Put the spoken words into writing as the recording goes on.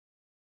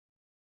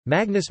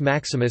Magnus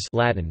Maximus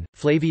Latin,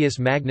 Flavius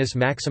Magnus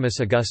Maximus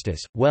Augustus,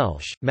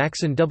 Welsh,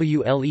 Macsen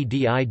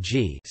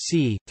Wledig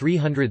c.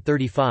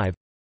 335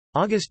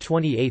 August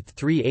 28,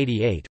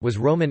 388 was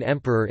Roman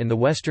emperor in the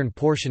western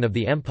portion of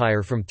the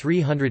empire from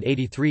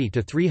 383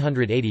 to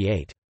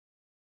 388.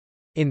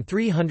 In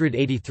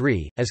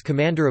 383, as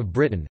commander of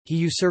Britain, he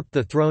usurped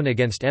the throne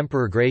against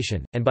Emperor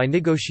Gratian, and by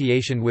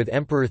negotiation with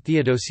Emperor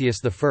Theodosius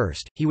I,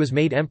 he was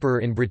made emperor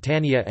in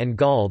Britannia and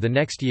Gaul the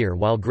next year,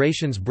 while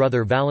Gratian's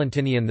brother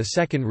Valentinian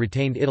II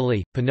retained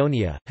Italy,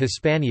 Pannonia,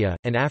 Hispania,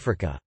 and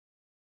Africa.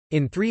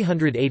 In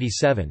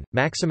 387,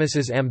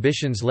 Maximus's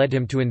ambitions led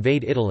him to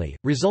invade Italy,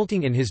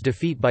 resulting in his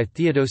defeat by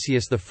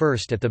Theodosius I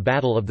at the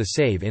Battle of the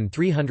Save in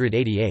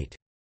 388.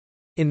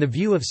 In the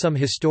view of some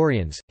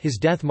historians, his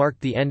death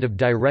marked the end of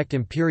direct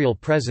imperial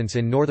presence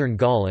in northern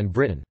Gaul and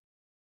Britain.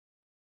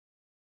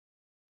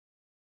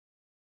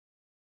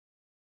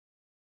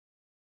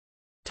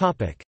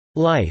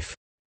 Life.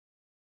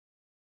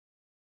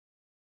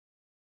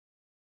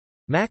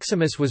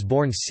 Maximus was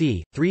born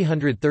c.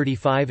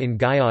 335 in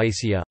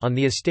Gaiacia, on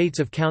the estates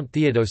of Count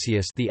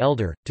Theodosius the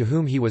Elder, to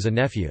whom he was a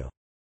nephew.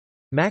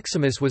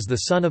 Maximus was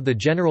the son of the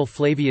general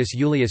Flavius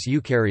Iulius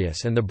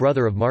Eucharius and the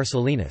brother of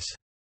Marcellinus.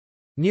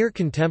 Near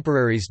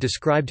contemporaries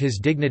described his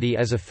dignity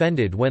as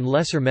offended when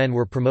lesser men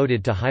were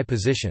promoted to high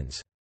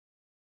positions.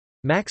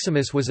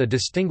 Maximus was a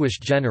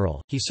distinguished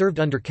general. He served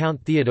under Count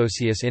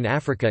Theodosius in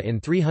Africa in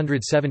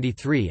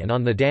 373 and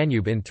on the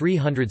Danube in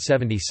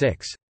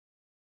 376.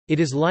 It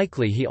is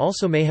likely he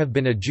also may have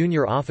been a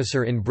junior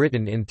officer in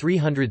Britain in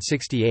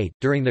 368,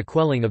 during the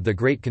quelling of the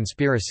Great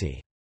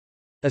Conspiracy.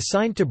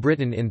 Assigned to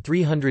Britain in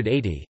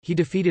 380, he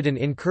defeated an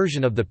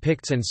incursion of the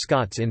Picts and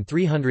Scots in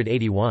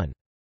 381.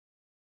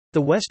 The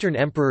Western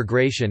Emperor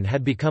Gratian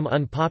had become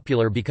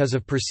unpopular because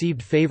of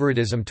perceived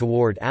favoritism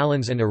toward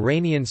Alans and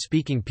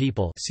Iranian-speaking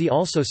people, see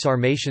also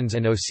Sarmatians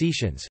and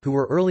Ossetians, who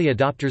were early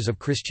adopters of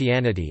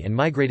Christianity and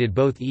migrated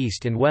both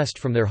east and west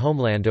from their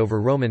homeland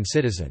over Roman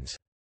citizens.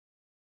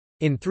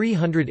 In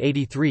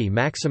 383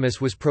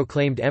 Maximus was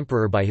proclaimed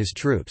emperor by his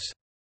troops.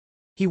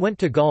 He went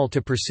to Gaul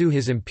to pursue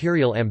his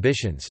imperial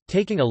ambitions,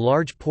 taking a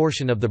large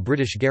portion of the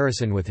British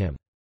garrison with him.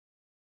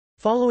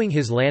 Following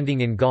his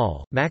landing in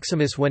Gaul,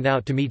 Maximus went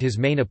out to meet his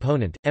main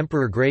opponent,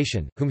 Emperor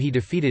Gratian, whom he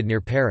defeated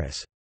near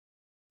Paris.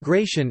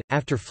 Gratian,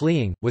 after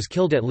fleeing, was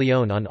killed at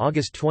Lyon on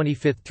August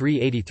 25,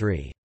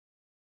 383.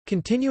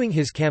 Continuing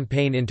his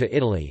campaign into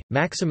Italy,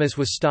 Maximus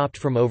was stopped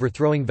from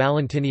overthrowing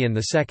Valentinian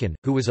II,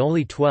 who was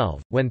only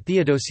 12, when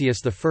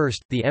Theodosius I,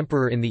 the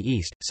emperor in the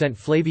east, sent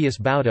Flavius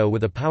Baudo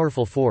with a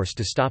powerful force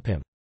to stop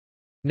him.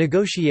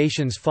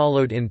 Negotiations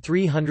followed in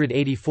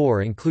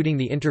 384, including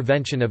the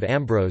intervention of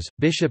Ambrose,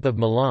 Bishop of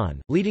Milan,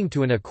 leading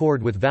to an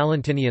accord with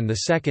Valentinian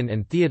II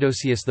and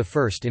Theodosius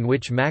I in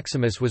which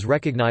Maximus was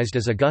recognized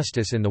as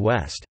Augustus in the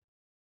west.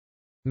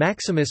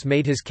 Maximus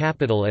made his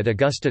capital at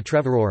Augusta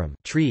Treverorum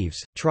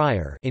Treves,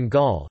 Trier in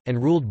Gaul,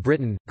 and ruled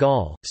Britain,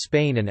 Gaul,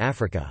 Spain and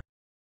Africa.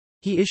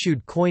 He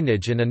issued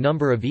coinage and a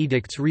number of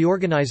edicts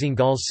reorganizing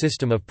Gaul's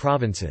system of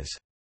provinces.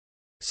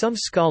 Some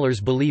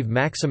scholars believe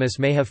Maximus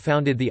may have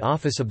founded the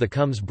office of the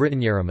Comes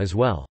Britanniarum as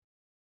well.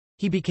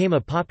 He became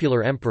a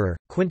popular emperor.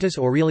 Quintus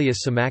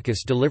Aurelius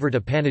Symmachus delivered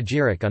a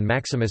panegyric on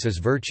Maximus's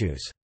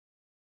virtues.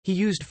 He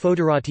used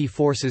foederati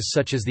forces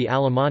such as the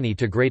Alemanni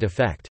to great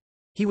effect.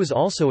 He was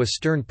also a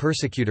stern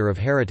persecutor of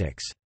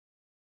heretics.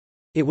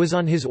 It was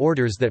on his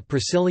orders that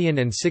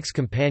Priscillian and 6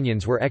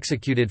 companions were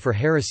executed for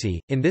heresy,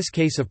 in this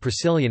case of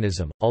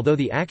Priscillianism, although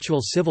the actual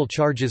civil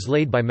charges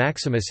laid by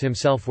Maximus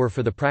himself were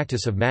for the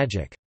practice of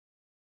magic.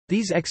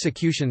 These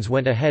executions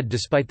went ahead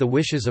despite the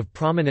wishes of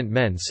prominent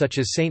men such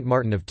as Saint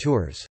Martin of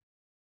Tours.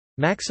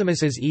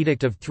 Maximus's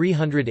edict of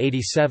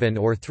 387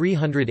 or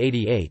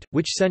 388,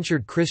 which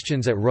censured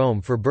Christians at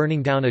Rome for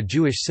burning down a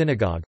Jewish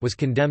synagogue, was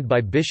condemned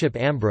by Bishop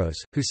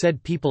Ambrose, who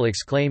said people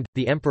exclaimed,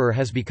 "The emperor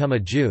has become a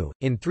Jew."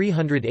 In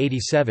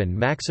 387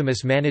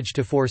 Maximus managed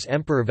to force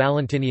Emperor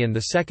Valentinian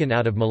II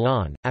out of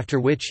Milan,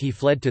 after which he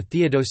fled to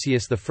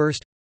Theodosius I.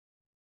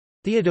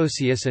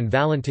 Theodosius and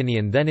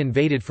Valentinian then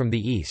invaded from the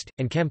east,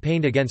 and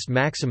campaigned against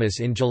Maximus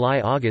in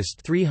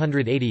July–August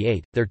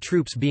 388, their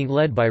troops being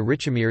led by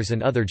Richemirs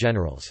and other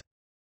generals.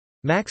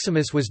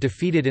 Maximus was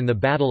defeated in the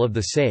Battle of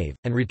the Save,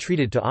 and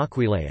retreated to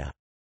Aquileia.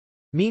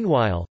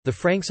 Meanwhile, the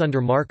Franks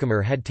under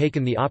Marcomer had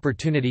taken the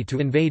opportunity to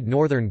invade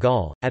northern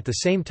Gaul, at the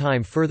same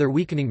time further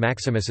weakening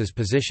Maximus's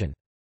position.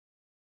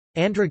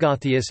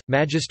 Andragothius,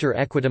 magister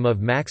equitum of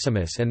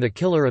Maximus and the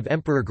killer of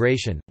Emperor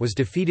Gratian, was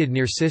defeated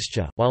near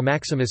Siscia, while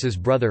Maximus's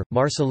brother,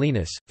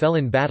 Marcellinus, fell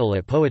in battle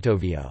at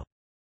Poetovio.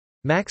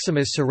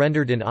 Maximus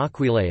surrendered in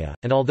Aquileia,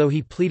 and although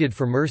he pleaded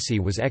for mercy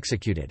was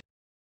executed.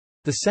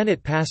 The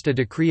Senate passed a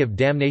decree of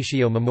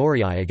damnatio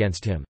memoriae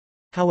against him.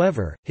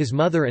 However, his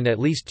mother and at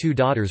least 2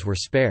 daughters were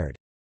spared.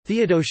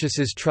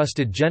 Theodosius's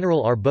trusted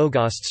general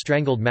Arbogast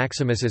strangled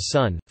Maximus's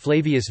son,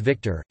 Flavius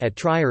Victor, at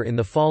Trier in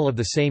the fall of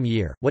the same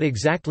year. What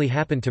exactly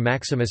happened to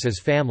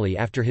Maximus's family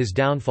after his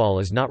downfall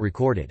is not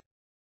recorded.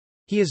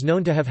 He is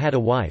known to have had a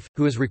wife,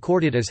 who is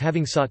recorded as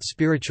having sought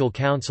spiritual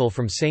counsel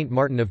from Saint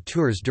Martin of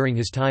Tours during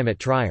his time at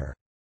Trier.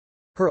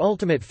 Her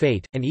ultimate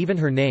fate, and even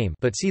her name,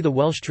 but see the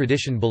Welsh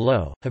tradition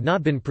below, have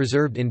not been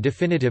preserved in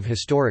definitive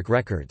historic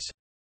records.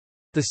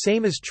 The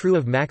same is true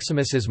of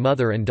Maximus's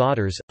mother and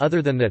daughters,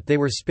 other than that they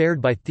were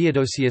spared by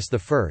Theodosius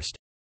I.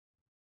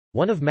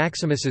 One of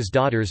Maximus's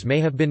daughters may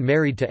have been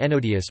married to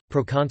Ennodius,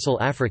 proconsul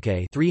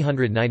Africae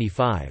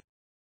 395.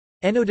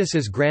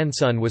 Ennodius's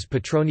grandson was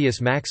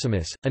Petronius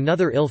Maximus,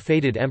 another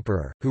ill-fated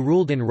emperor, who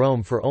ruled in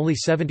Rome for only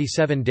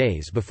 77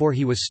 days before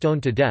he was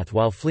stoned to death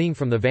while fleeing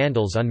from the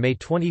Vandals on May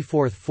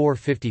 24,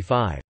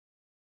 455.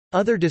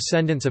 Other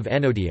descendants of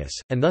Ennodius,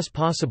 and thus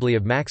possibly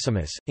of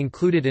Maximus,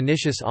 included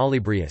Anicius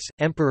Olybrius,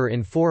 emperor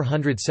in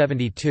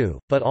 472,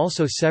 but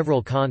also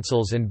several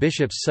consuls and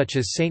bishops such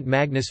as Saint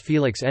Magnus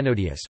Felix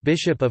Ennodius,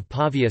 bishop of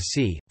Pavia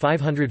c.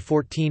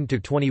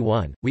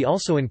 514–21. We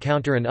also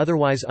encounter an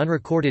otherwise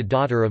unrecorded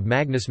daughter of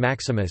Magnus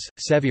Maximus,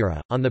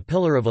 Severa, on the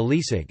Pillar of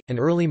Wledig, an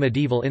early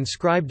medieval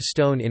inscribed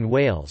stone in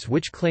Wales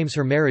which claims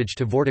her marriage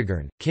to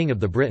Vortigern, king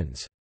of the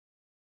Britons.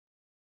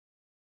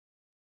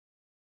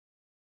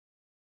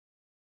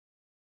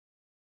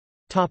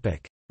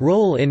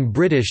 Role in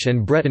British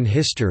and Breton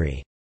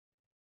history.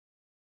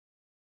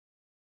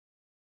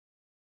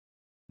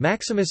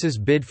 Maximus's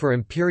bid for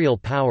imperial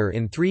power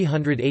in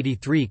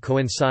 383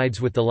 coincides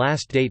with the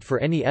last date for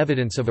any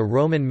evidence of a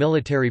Roman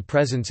military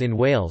presence in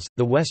Wales,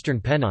 the Western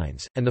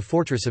Pennines, and the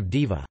fortress of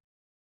Diva.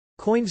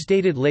 Coins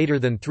dated later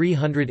than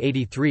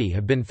 383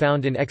 have been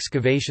found in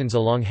excavations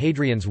along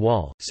Hadrian's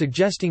Wall,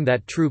 suggesting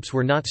that troops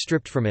were not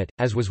stripped from it,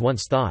 as was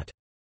once thought.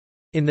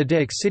 In the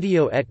De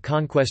Excidio et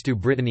Conquestu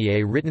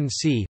Britanniae written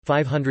c.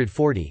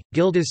 540,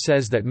 Gildas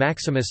says that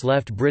Maximus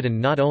left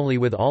Britain not only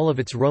with all of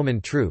its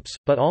Roman troops,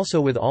 but also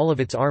with all of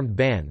its armed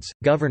bands,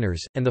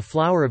 governors, and the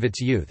flower of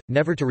its youth,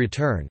 never to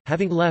return,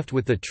 having left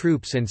with the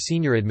troops and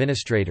senior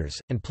administrators,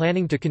 and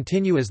planning to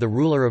continue as the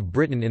ruler of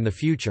Britain in the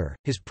future.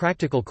 His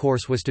practical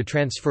course was to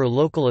transfer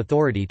local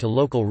authority to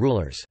local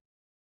rulers.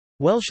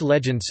 Welsh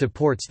legend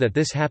supports that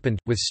this happened,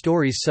 with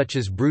stories such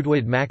as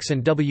Brwyd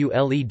Macsen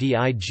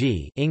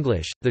Wledig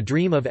English, The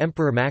Dream of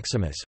Emperor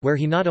Maximus, where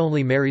he not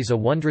only marries a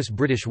wondrous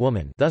British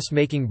woman, thus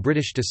making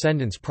British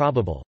descendants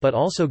probable, but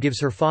also gives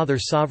her father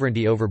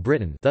sovereignty over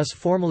Britain, thus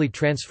formally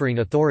transferring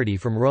authority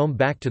from Rome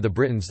back to the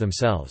Britons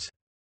themselves.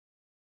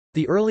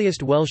 The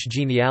earliest Welsh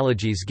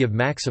genealogies give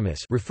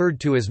Maximus, referred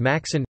to as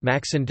Macsen,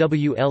 Macsen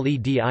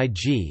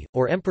Wledig,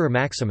 or Emperor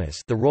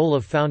Maximus, the role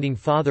of founding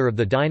father of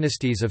the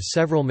dynasties of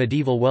several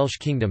medieval Welsh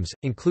kingdoms,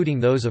 including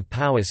those of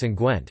Powys and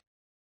Gwent.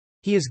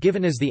 He is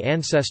given as the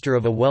ancestor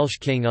of a Welsh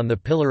king on the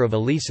Pillar of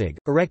Wledig,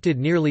 erected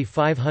nearly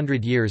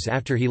 500 years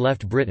after he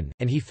left Britain,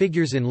 and he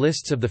figures in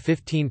lists of the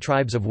 15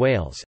 tribes of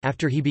Wales.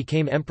 After he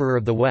became Emperor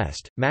of the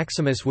West,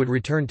 Maximus would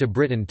return to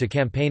Britain to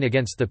campaign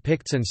against the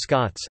Picts and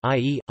Scots,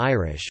 i.e.,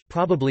 Irish,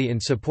 probably in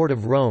support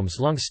of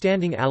Rome's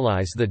long-standing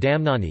allies the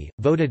Damnani,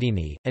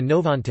 Votadini, and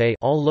Novante,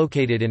 all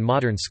located in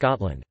modern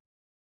Scotland.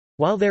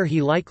 While there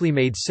he likely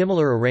made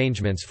similar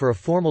arrangements for a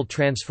formal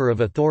transfer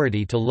of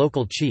authority to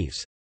local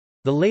chiefs.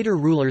 The later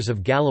rulers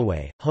of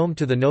Galloway, home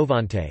to the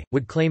Novante,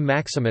 would claim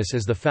Maximus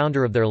as the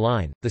founder of their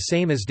line, the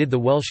same as did the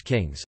Welsh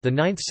kings. The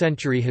 9th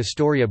century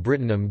Historia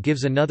Brittonum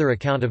gives another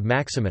account of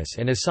Maximus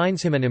and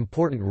assigns him an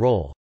important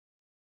role.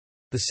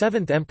 The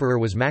seventh emperor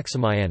was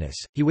Maximianus.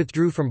 He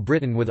withdrew from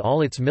Britain with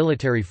all its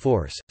military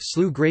force,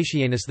 slew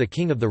Gratianus the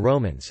king of the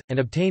Romans, and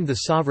obtained the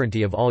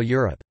sovereignty of all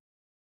Europe.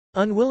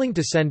 Unwilling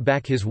to send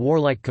back his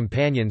warlike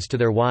companions to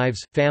their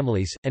wives,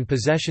 families, and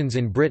possessions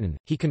in Britain,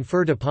 he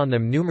conferred upon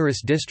them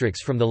numerous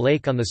districts from the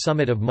lake on the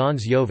summit of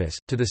Mons Jovis,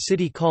 to the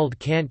city called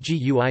Cant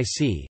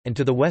Guic, and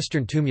to the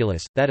western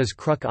tumulus, that is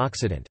Crux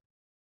Occident.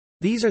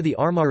 These are the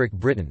Armoric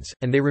Britons,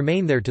 and they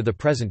remain there to the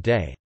present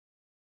day.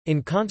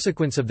 In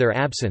consequence of their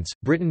absence,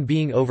 Britain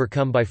being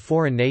overcome by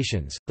foreign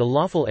nations, the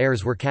lawful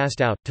heirs were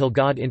cast out, till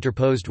God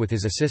interposed with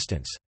his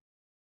assistance.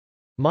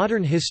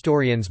 Modern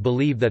historians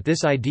believe that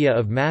this idea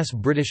of mass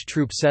British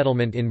troop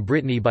settlement in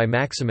Brittany by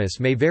Maximus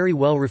may very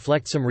well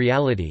reflect some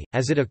reality,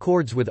 as it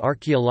accords with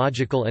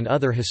archaeological and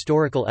other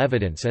historical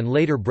evidence and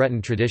later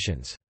Breton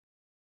traditions.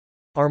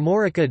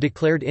 Armorica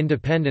declared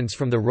independence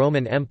from the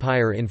Roman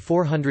Empire in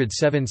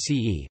 407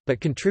 CE, but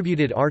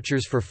contributed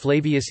archers for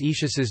Flavius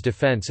Aetius's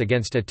defence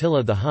against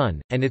Attila the Hun,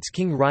 and its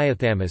king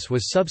Riothamus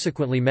was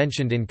subsequently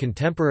mentioned in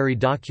contemporary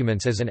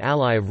documents as an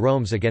ally of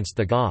Rome's against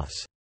the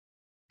Goths.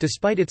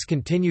 Despite its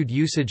continued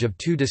usage of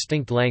two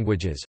distinct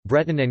languages,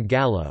 Breton and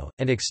Gallo,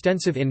 and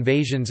extensive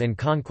invasions and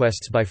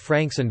conquests by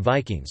Franks and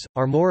Vikings,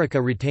 Armorica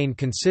retained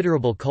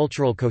considerable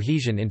cultural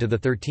cohesion into the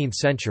 13th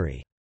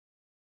century.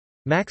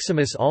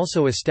 Maximus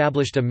also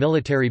established a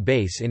military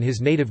base in his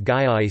native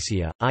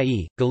Gallaecia,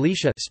 i.e.,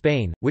 Galicia,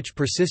 Spain, which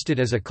persisted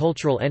as a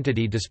cultural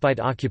entity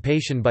despite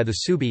occupation by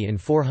the Suebi in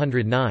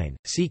 409,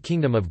 see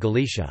Kingdom of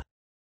Galicia.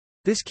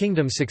 This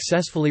kingdom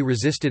successfully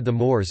resisted the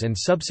Moors and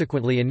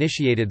subsequently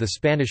initiated the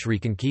Spanish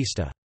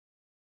Reconquista.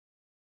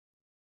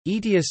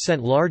 Aetius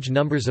sent large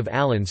numbers of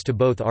Alans to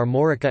both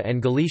Armorica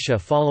and Galicia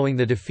following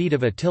the defeat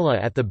of Attila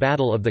at the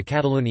Battle of the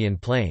Catalonian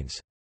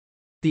Plains.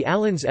 The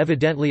Alans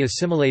evidently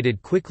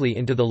assimilated quickly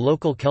into the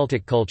local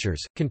Celtic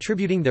cultures,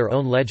 contributing their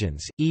own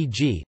legends,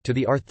 e.g., to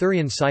the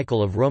Arthurian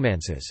cycle of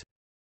romances.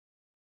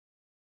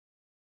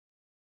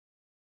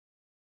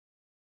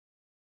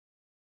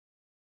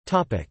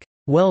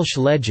 Welsh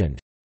legend.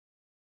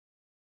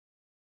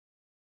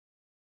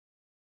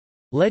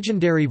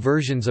 Legendary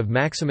versions of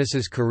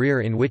Maximus's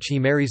career in which he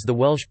marries the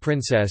Welsh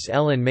princess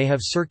Ellen may have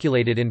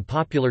circulated in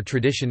popular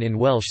tradition in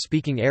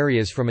Welsh-speaking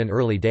areas from an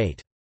early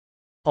date.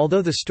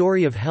 Although the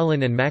story of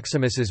Helen and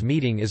Maximus's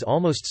meeting is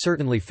almost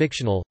certainly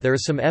fictional, there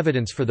is some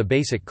evidence for the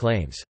basic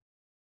claims.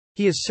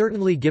 He is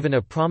certainly given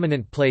a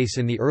prominent place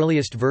in the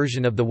earliest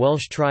version of the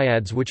Welsh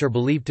triads, which are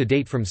believed to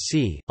date from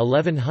c.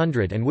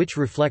 1100 and which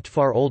reflect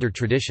far older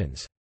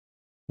traditions.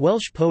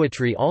 Welsh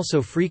poetry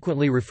also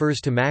frequently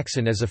refers to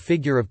Macsen as a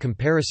figure of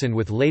comparison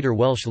with later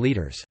Welsh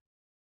leaders.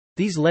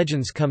 These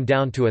legends come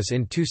down to us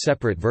in two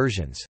separate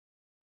versions.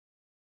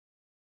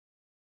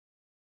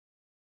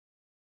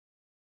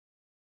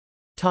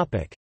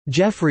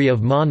 Geoffrey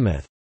of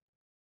Monmouth.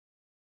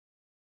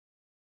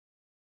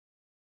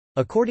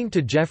 According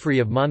to Geoffrey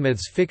of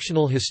Monmouth's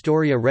fictional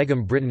Historia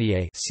Regum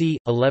Britanniae c.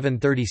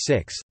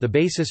 1136, the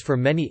basis for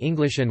many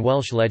English and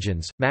Welsh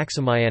legends,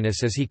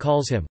 Maximianus as he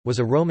calls him, was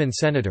a Roman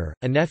senator,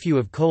 a nephew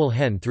of Coel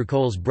Hen through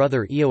Coel's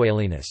brother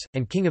Eoalinus,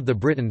 and king of the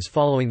Britons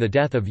following the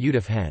death of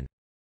Eudif Hen.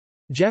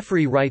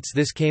 Geoffrey writes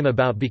this came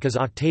about because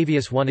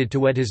Octavius wanted to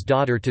wed his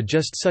daughter to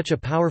just such a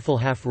powerful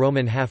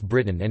half-Roman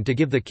half-Briton and to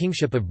give the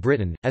kingship of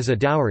Britain, as a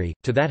dowry,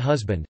 to that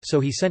husband, so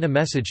he sent a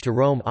message to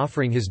Rome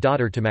offering his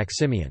daughter to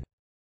Maximian.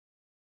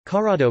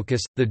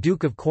 Caradocus, the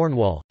Duke of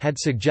Cornwall, had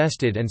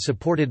suggested and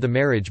supported the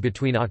marriage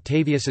between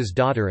Octavius's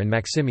daughter and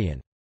Maximian.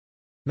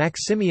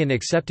 Maximian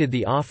accepted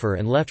the offer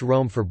and left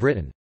Rome for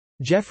Britain.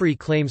 Geoffrey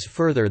claims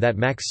further that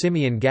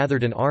Maximian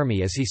gathered an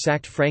army as he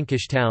sacked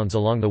Frankish towns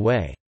along the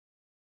way.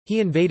 He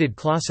invaded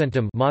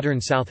Clausentum, modern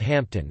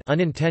Southampton,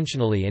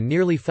 unintentionally and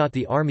nearly fought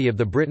the army of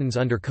the Britons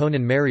under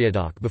Conan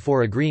Meriadoc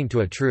before agreeing to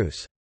a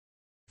truce.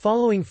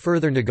 Following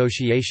further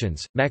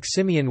negotiations,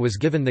 Maximian was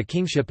given the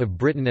kingship of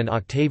Britain and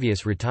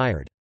Octavius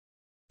retired.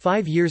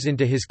 5 years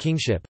into his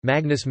kingship,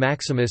 Magnus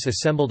Maximus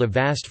assembled a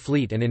vast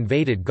fleet and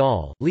invaded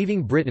Gaul,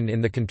 leaving Britain in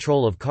the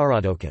control of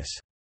Caradocus.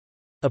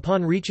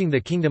 Upon reaching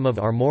the kingdom of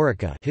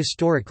Armorica,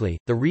 historically,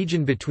 the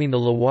region between the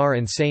Loire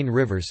and Seine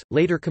rivers,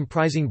 later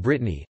comprising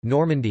Brittany,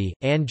 Normandy,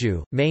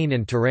 Anjou, Maine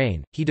and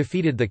Touraine, he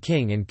defeated the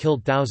king and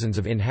killed thousands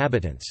of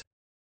inhabitants.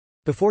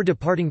 Before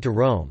departing to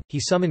Rome, he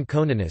summoned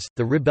Coninus,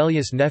 the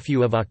rebellious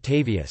nephew of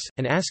Octavius,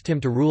 and asked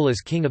him to rule as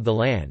king of the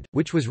land,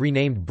 which was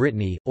renamed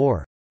Brittany,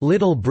 or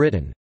Little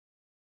Britain.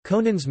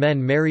 Conan's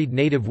men married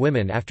native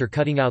women after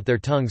cutting out their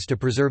tongues to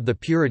preserve the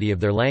purity of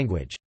their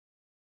language.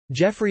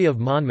 Geoffrey of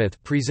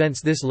Monmouth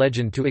presents this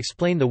legend to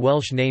explain the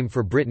Welsh name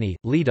for Brittany,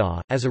 Leda,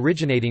 as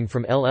originating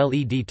from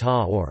Lled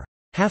ta or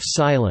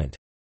half-silent.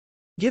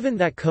 Given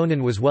that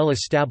Conan was well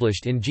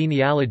established in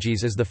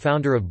genealogies as the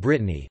founder of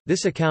Brittany,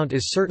 this account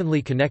is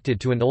certainly connected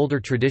to an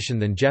older tradition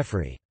than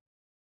Geoffrey.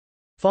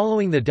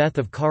 Following the death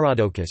of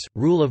Caradocus,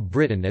 rule of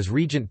Britain as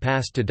regent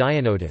passed to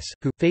Dionotus,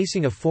 who,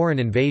 facing a foreign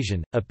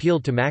invasion,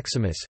 appealed to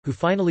Maximus, who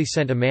finally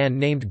sent a man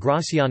named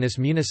Gracianus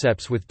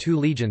Municeps with 2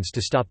 legions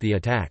to stop the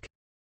attack.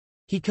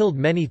 He killed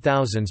many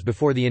thousands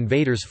before the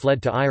invaders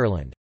fled to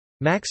Ireland.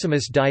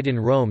 Maximus died in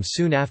Rome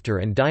soon after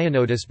and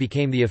Dionotus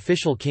became the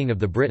official king of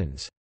the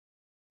Britons.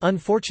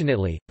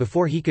 Unfortunately,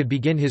 before he could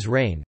begin his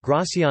reign,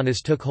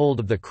 Gracianus took hold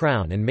of the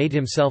crown and made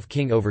himself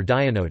king over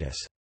Dionotus.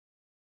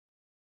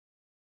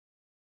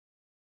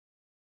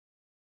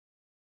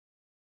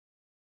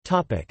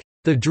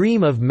 The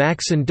Dream of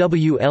Macsen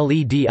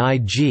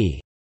Wledig.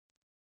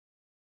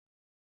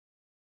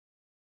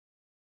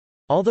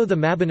 Although the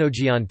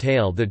Mabinogion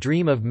tale The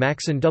Dream of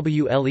Macsen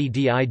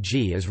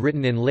Wledig is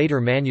written in later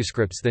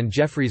manuscripts than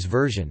Geoffrey's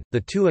version, the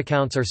two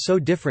accounts are so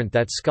different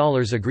that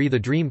scholars agree the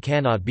dream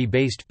cannot be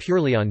based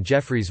purely on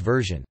Geoffrey's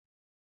version.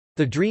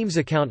 The dream's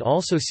account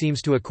also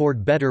seems to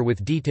accord better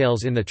with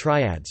details in the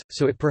triads,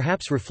 so it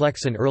perhaps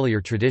reflects an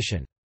earlier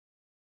tradition.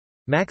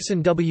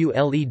 Macsen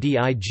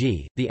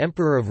Wledig, the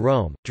Emperor of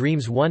Rome,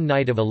 dreams one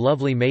night of a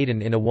lovely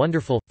maiden in a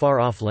wonderful,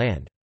 far-off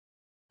land.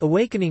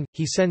 Awakening,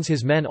 he sends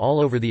his men all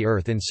over the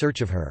earth in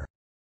search of her.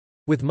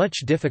 With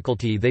much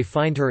difficulty they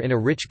find her in a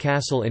rich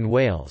castle in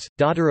Wales,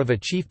 daughter of a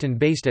chieftain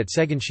based at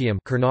Segentium,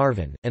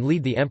 Caernarfon, and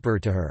lead the emperor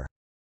to her.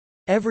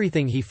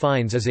 Everything he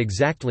finds is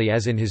exactly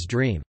as in his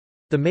dream.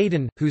 The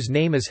maiden, whose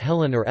name is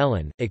Helen or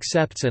Ellen,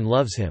 accepts and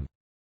loves him.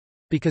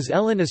 Because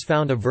Ellen is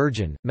found a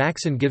virgin,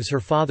 Macsen gives her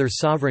father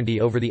sovereignty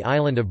over the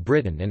island of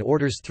Britain and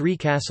orders 3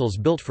 castles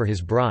built for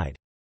his bride.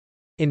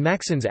 In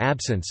Macsen's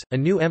absence, a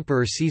new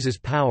emperor seizes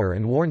power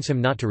and warns him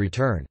not to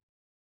return.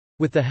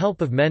 With the help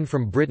of men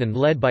from Britain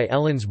led by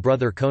Ellen's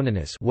brother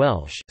Coninus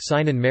Welsh,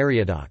 Sinan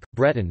Meriadoc,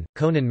 Breton,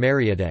 Conan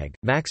Meriadeg,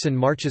 Macsen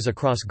marches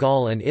across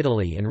Gaul and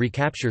Italy and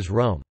recaptures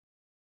Rome.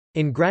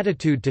 In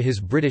gratitude to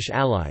his British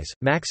allies,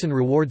 Macsen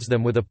rewards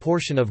them with a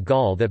portion of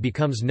Gaul that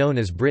becomes known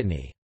as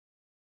Brittany.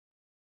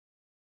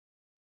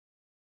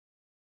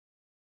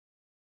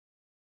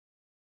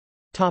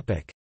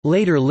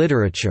 Later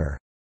literature.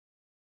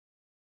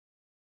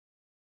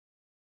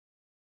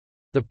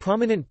 The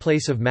prominent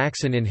place of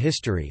Macsen in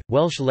history,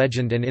 Welsh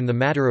legend and in the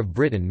matter of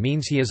Britain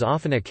means he is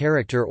often a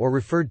character or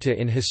referred to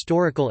in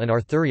historical and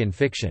Arthurian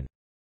fiction.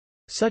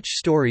 Such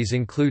stories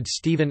include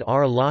Stephen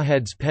R.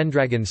 Lawhead's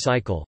Pendragon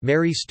Cycle,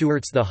 Mary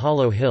Stuart's The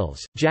Hollow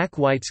Hills, Jack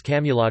White's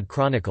Camelot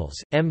Chronicles,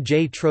 M.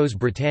 J. Tro's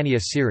Britannia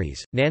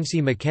series,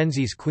 Nancy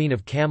Mackenzie's Queen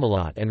of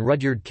Camelot and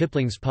Rudyard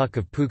Kipling's Puck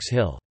of Pook's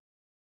Hill.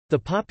 The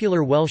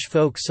popular Welsh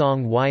folk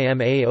song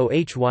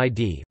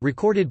Ymaohyd,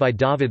 recorded by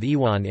Dafydd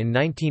Iwan in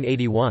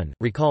 1981,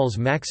 recalls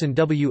Macsen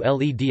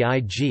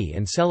Wledig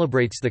and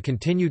celebrates the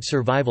continued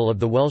survival of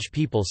the Welsh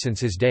people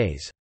since his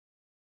days.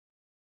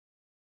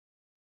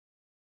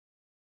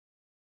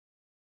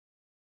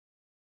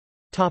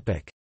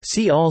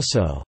 See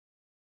also: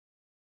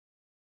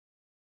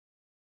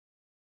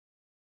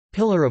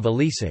 Pillar of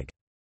Elisig.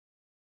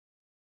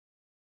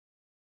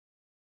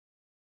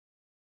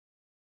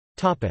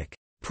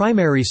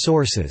 Primary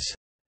sources.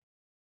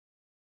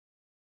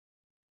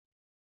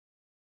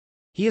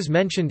 He is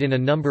mentioned in a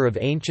number of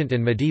ancient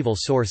and medieval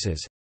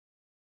sources.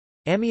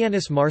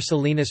 Ammianus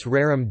Marcellinus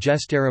Rerum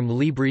Gestarum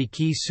Libri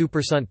qui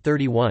supersunt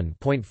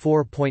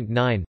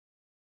 31.4.9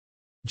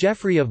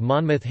 Geoffrey of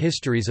Monmouth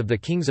Histories of the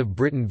Kings of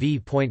Britain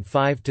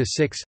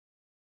v.5-6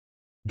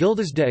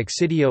 Gildas de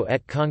Excidio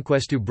et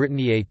Conquestu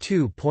Britanniae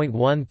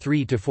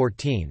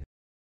 2.13-14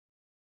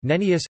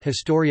 Nennius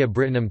Historia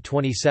Brittonum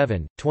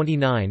 27,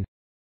 29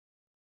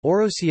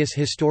 Orosius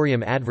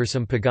Historiam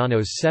Adversum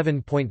Paganos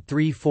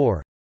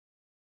 7.34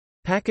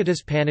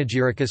 Pacitus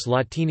Panegyricus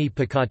Latini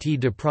Peccati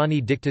de Prani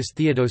Dictus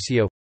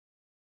Theodosio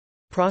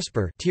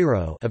Prosper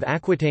Tiro of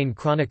Aquitaine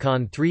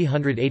Chronicon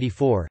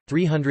 384,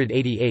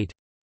 388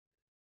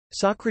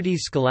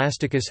 Socrates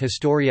Scholasticus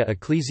Historia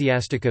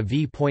Ecclesiastica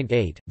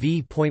v.8,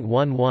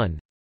 v.11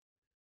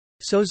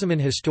 Sozomen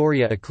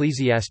Historia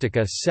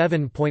Ecclesiastica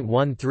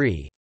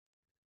 7.13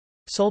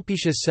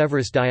 Sulpicius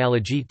Severus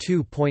Dialogi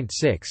 2.6,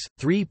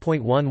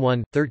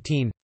 3.11,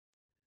 13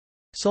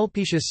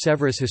 Sulpicius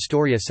Severus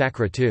Historia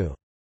Sacra 2.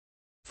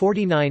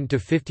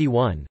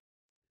 49-51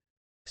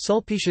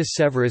 Sulpicius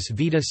Severus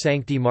Vita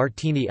Sancti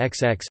Martini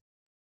XX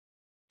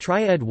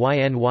Triad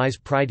yn Wise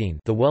Prydain,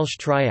 the Welsh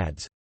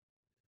Triads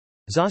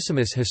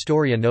Zosimus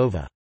Historia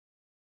Nova.